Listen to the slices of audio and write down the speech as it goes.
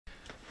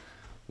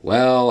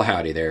Well,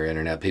 howdy there,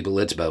 Internet people.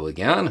 It's Bo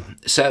again.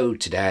 So,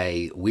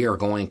 today we are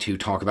going to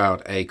talk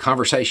about a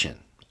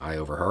conversation I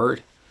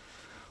overheard.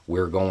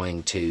 We're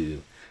going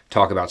to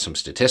talk about some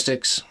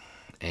statistics,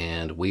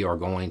 and we are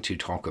going to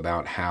talk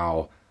about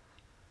how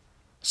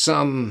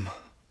some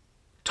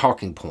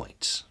talking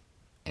points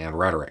and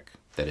rhetoric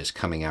that is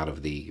coming out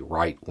of the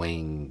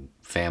right-wing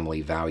family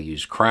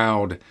values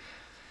crowd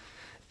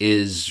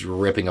is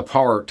ripping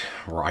apart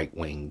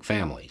right-wing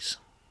families.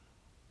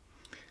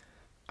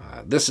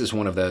 This is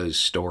one of those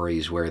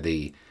stories where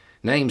the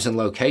names and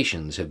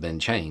locations have been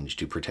changed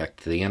to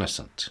protect the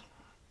innocent.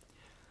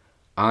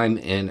 I'm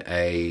in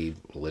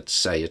let's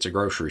say it's a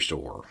grocery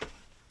store,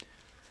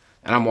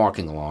 and I'm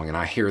walking along and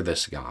I hear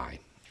this guy,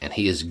 and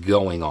he is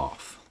going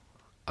off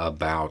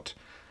about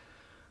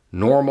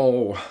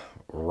normal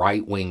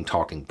right-wing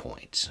talking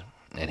points.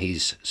 And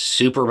he's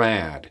super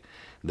mad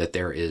that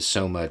there is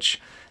so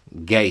much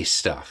gay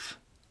stuff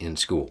in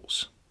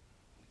schools.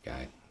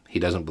 Okay? He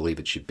doesn't believe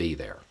it should be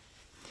there.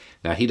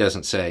 Now, he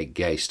doesn't say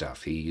gay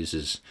stuff. He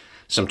uses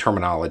some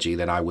terminology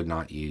that I would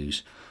not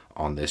use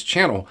on this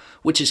channel,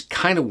 which is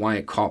kind of why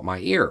it caught my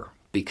ear.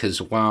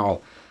 Because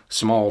while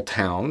small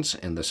towns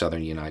in the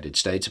southern United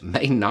States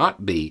may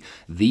not be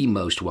the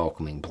most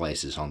welcoming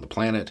places on the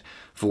planet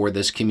for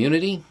this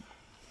community,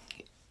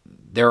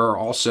 there are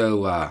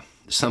also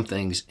some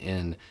things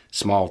in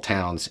small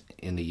towns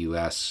in the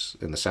U.S.,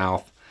 in the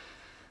South,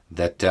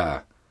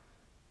 that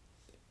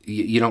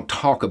you don't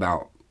talk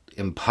about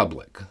in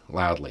public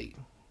loudly.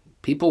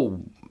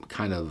 People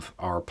kind of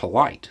are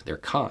polite. They're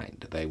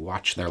kind. They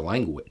watch their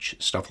language,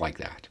 stuff like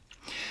that.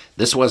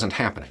 This wasn't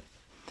happening.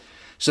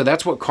 So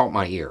that's what caught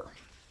my ear.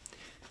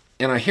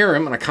 And I hear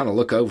him, and I kind of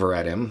look over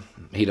at him.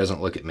 He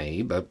doesn't look at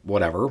me, but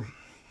whatever.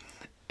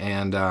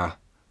 And I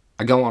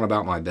go on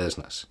about my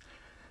business.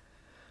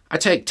 I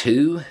take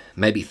 2,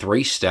 maybe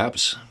 3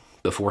 steps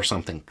before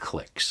something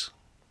clicks.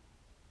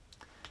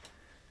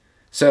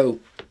 So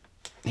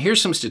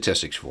here's some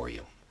statistics for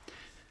you.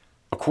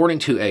 According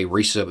to a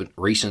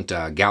recent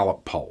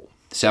Gallup poll,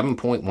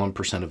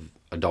 7.1% of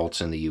adults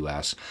in the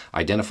U.S.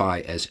 identify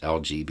as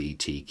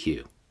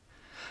LGBTQ.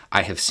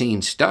 I have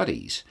seen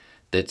studies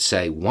that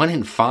say 1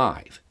 in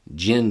 5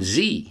 Gen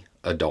Z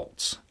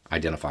adults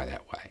identify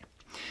that way.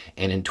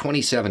 And in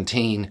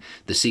 2017,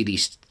 the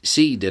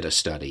CDC did a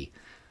study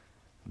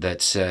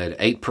that said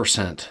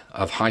 8%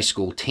 of high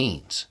school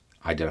teens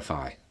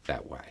identify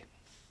that way.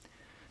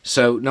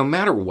 So no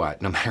matter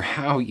what, no matter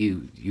how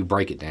you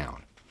break it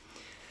down,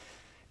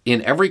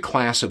 in every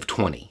class of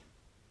 20,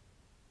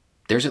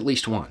 there's at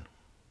least one.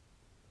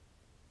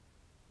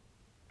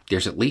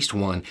 There's at least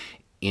one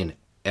in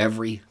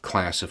every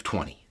class of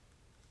 20.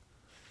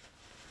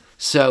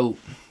 So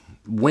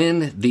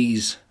when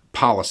these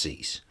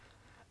policies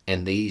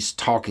and these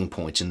talking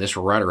points and this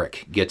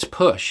rhetoric gets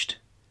pushed,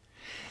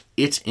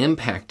 it's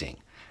impacting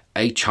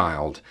a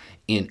child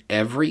in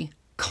every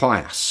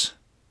class,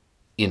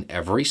 in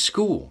every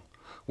school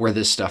where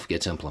this stuff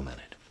gets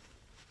implemented.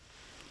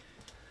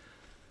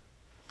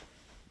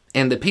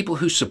 And the people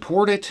who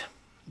support it,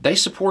 they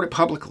support it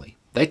publicly.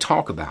 They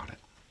talk about it.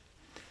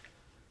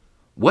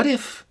 What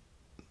if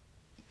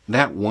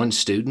that one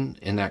student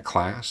in that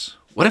class,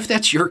 what if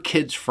that's your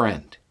kid's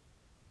friend?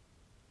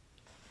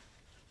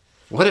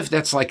 What if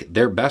that's like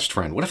their best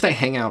friend? What if they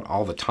hang out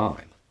all the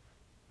time?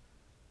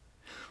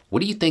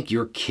 What do you think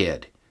your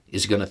kid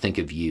is going to think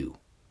of you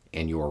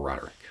and your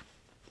rhetoric?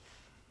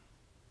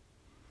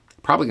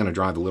 Probably going to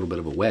drive a little bit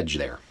of a wedge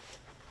there.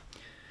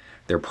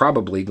 They're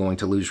probably going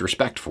to lose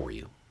respect for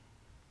you.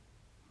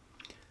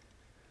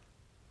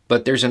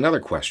 But there's another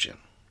question.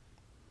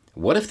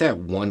 What if that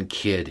one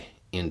kid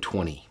in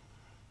 20,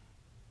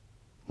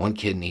 one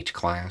kid in each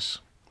class,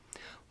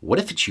 what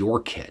if it's your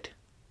kid?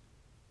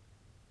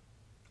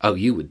 Oh,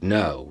 you would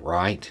know,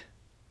 right?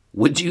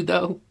 Would you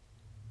though?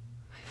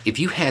 If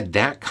you had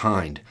that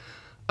kind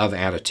of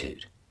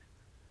attitude,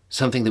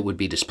 something that would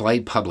be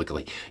displayed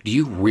publicly, do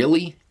you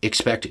really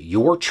expect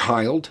your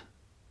child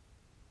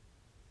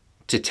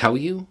to tell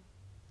you?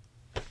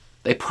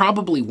 They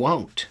probably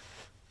won't.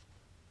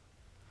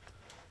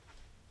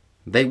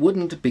 They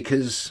wouldn't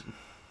because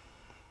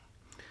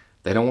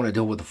they don't want to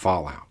deal with the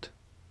fallout.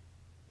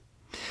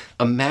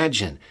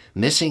 Imagine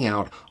missing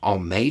out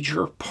on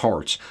major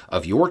parts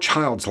of your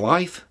child's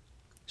life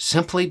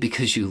simply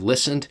because you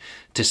listened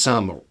to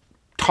some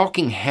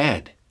talking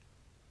head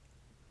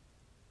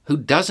who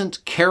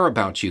doesn't care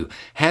about you,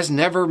 has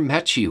never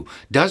met you,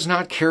 does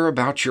not care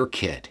about your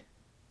kid.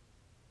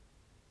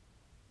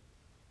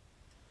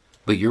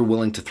 But you're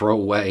willing to throw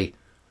away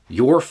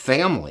your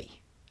family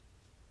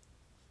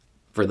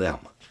for them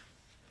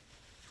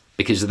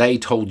because they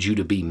told you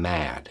to be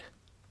mad.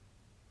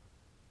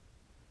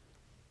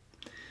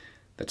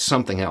 That's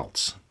something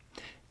else.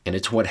 And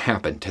it's what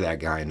happened to that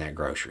guy in that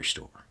grocery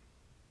store.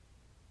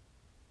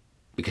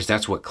 Because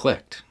that's what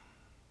clicked.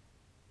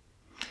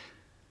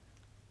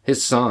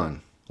 His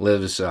son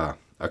lives a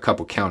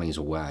couple counties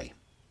away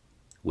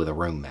with a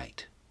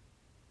roommate.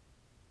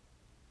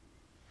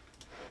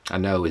 I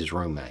know his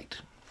roommate.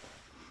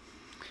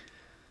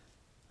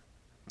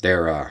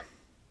 They're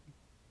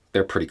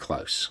they're pretty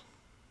close.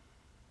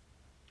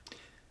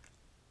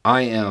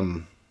 I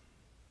am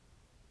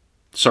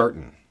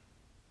certain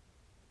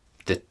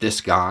that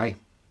this guy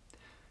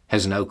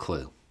has no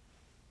clue.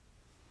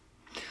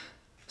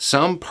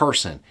 Some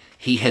person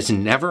he has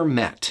never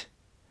met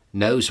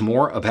knows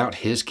more about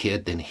his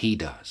kid than he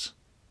does.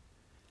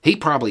 He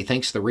probably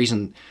thinks the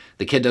reason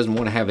the kid doesn't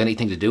want to have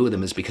anything to do with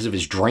him is because of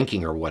his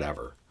drinking or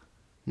whatever.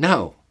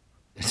 No,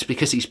 it's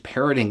because he's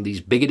parroting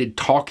these bigoted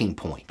talking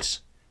points.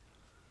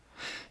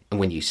 And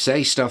when you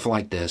say stuff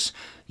like this,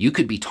 you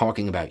could be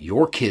talking about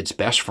your kid's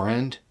best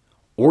friend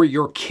or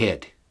your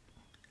kid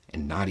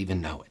and not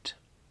even know it.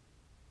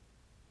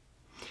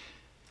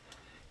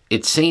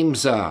 It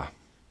seems like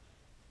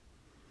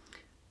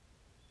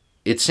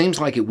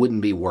it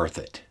wouldn't be worth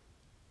it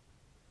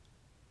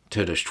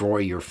to destroy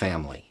your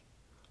family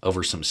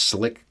over some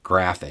slick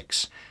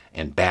graphics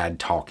and bad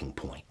talking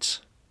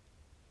points.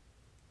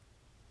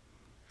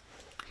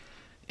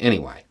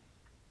 Anyway,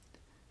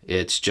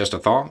 it's just a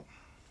thought.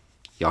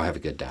 Y'all have a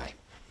good day.